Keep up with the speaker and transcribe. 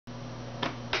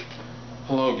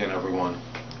Hello again, everyone.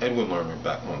 Edwin Learnard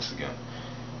back once again.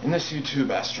 In this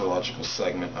YouTube astrological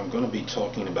segment, I'm going to be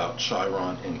talking about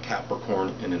Chiron in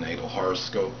Capricorn in a natal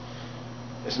horoscope.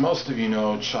 As most of you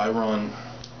know, Chiron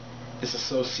is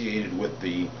associated with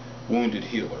the wounded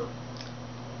healer.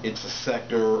 It's a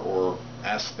sector or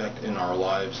aspect in our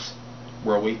lives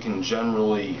where we can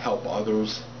generally help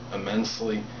others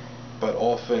immensely, but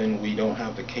often we don't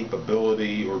have the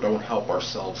capability or don't help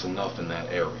ourselves enough in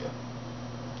that area.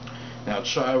 Now,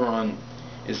 Chiron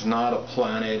is not a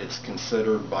planet. It's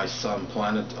considered by some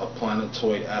a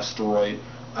planetoid, asteroid,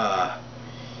 a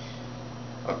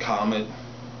comet,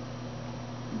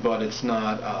 but it's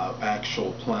not an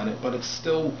actual planet. But it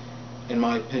still, in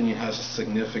my opinion, has a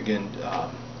significant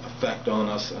effect on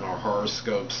us in our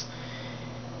horoscopes.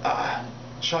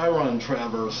 Chiron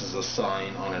traverses a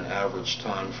sign on an average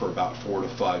time for about 4 to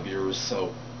 5 years.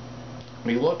 So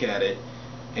we look at it,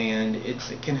 and it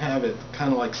can have it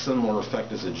kind of like similar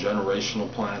effect as a generational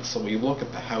planet. So we look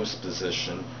at the house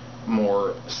position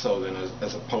more so than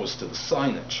as opposed to the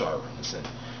sign that Chiron is in.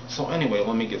 So anyway,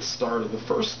 let me get started. The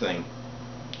first thing,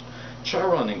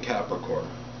 Chiron in Capricorn.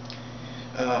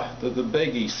 The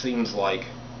biggie seems like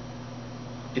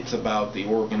it's about the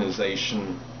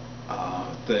organization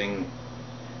thing.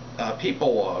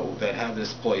 People that have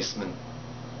this placement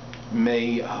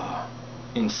may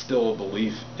instill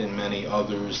belief in many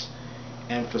others,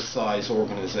 emphasize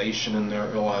organization in their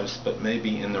lives, but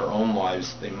maybe in their own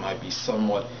lives things might be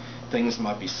somewhat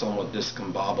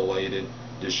discombobulated,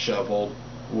 disheveled.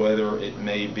 Whether it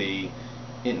might be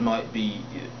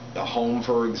a home,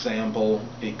 for example.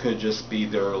 It could just be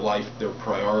their life, their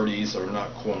priorities are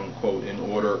not quote unquote in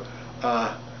order.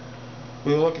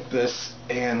 We look at this,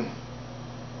 and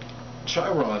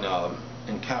Chiron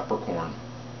in Capricorn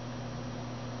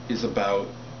is about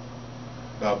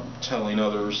telling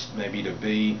others maybe to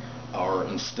be, or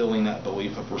instilling that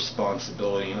belief of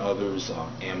responsibility in others,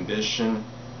 ambition,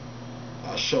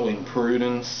 showing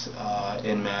prudence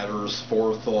in matters,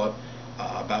 forethought,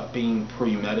 about being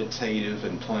premeditative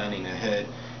and planning ahead.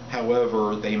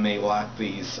 However, they may lack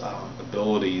these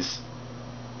abilities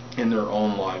in their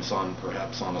own lives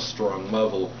perhaps on a strong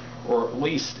level, or at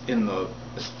least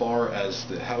as far as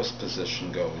the house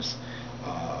position goes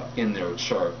in their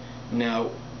chart. Now,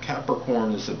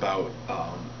 Capricorn is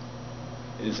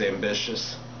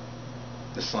ambitious.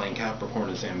 The sign Capricorn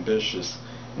is ambitious.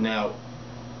 Now,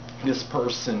 this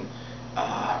person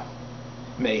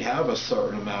may have a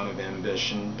certain amount of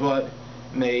ambition, but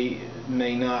may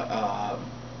not.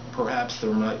 Perhaps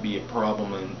there might be a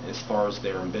problem as far as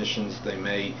their ambitions. They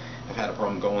may have had a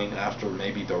problem going after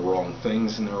maybe the wrong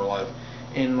things in their life.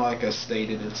 And like I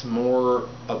stated, it's more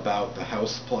about the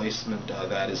house placement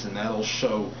that is, and that'll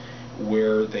show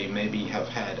where they maybe have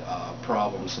had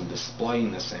problems in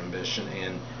displaying this ambition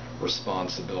and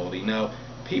responsibility. Now,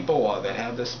 people that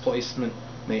have this placement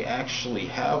may actually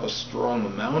have a strong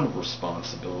amount of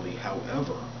responsibility.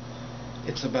 However,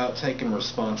 it's about taking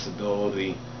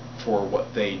responsibility for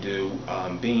what they do,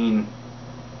 being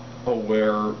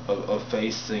aware of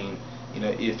facing,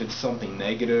 if it's something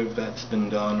negative that's been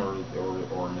done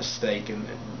or a mistake, and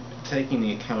taking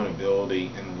the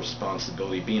accountability and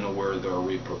responsibility, being aware there are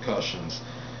repercussions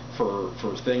for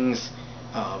things,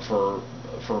 for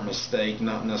a mistake,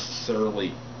 not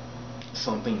necessarily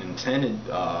something intended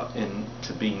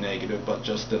to be negative, but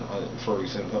just for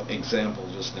example,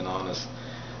 just an honest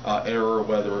error,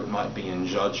 whether it might be in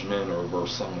judgment or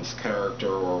someone's character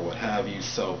or what have you.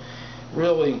 So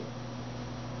really,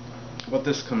 what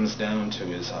this comes down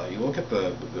to is you look at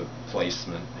the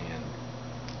placement, and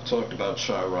talked about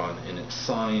Chiron and its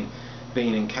sign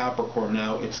being in Capricorn.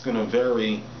 Now, it's going to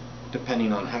vary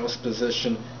depending on house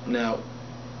position. Now,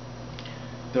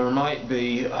 there might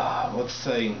be, let's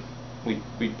say we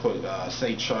put,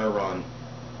 say Chiron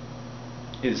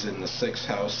is in the 6th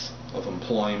house of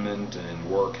employment and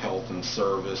work, health, and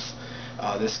service.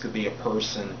 This could be a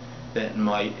person that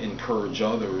might encourage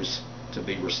others to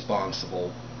be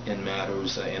responsible in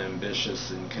matters and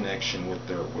ambitious in connection with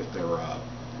their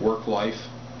work life,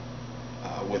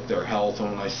 with their health.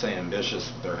 And when I say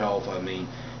ambitious with their health, I mean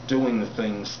doing the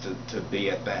things to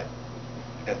be at that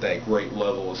great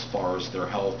level as far as their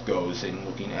health goes, and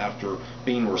looking after,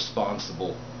 being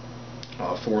responsible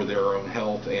for their own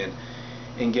health and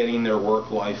getting their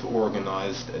work life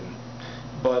organized.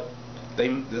 But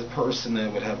the person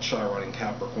that would have Chiron in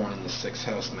Capricorn in the 6th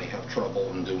house may have trouble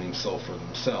in doing so for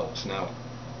themselves.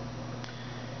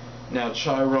 Now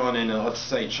Chiron in, let's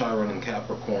say Chiron in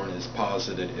Capricorn is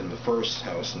posited in the 1st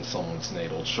house in someone's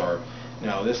natal chart.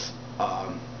 Now, this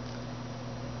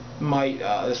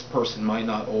person might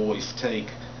not always take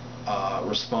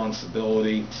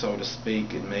responsibility, so to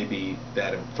speak. It may be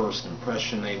that first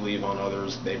impression they leave on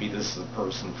others. Maybe this is a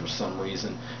person, for some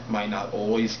reason, might not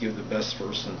always give the best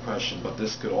first impression, but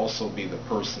this could also be the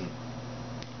person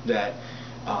that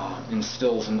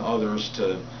instills in others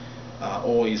to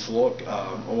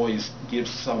always give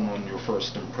someone your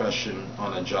first impression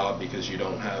on a job, because you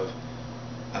don't have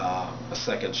a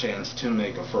second chance to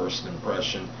make a first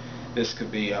impression. This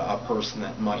could be a person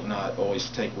that might not always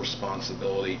take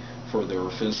responsibility for their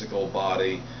physical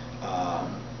body,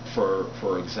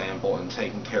 for example, and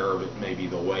taking care of it maybe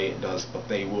the way it does, but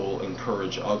they will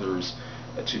encourage others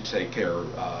to take care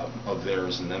of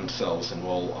theirs and themselves, and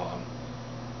will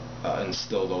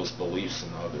instill those beliefs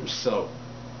in others. So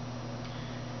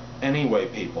anyway,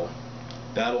 people,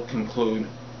 that'll conclude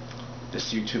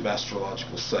this YouTube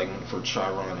astrological segment for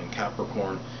Chiron in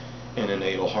Capricorn in a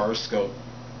natal horoscope.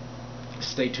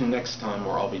 Stay tuned next time,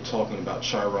 where I'll be talking about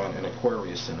Chiron in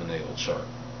Aquarius in a natal chart.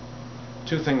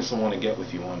 Two things I want to get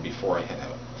with you on before I head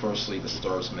out. Firstly, the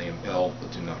stars may impel,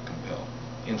 but do not compel.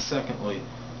 And secondly,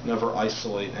 never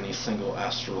isolate any single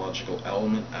astrological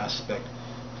element, aspect,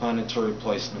 planetary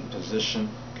placement, position,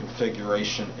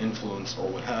 configuration, influence, or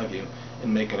what have you,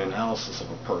 and make an analysis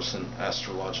of a person,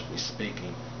 astrologically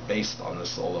speaking, based on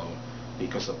this alone,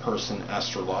 because a person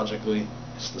astrologically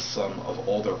is the sum of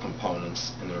all their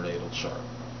components in their natal chart,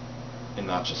 and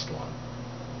not just one.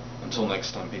 Until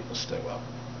next time, people, stay well.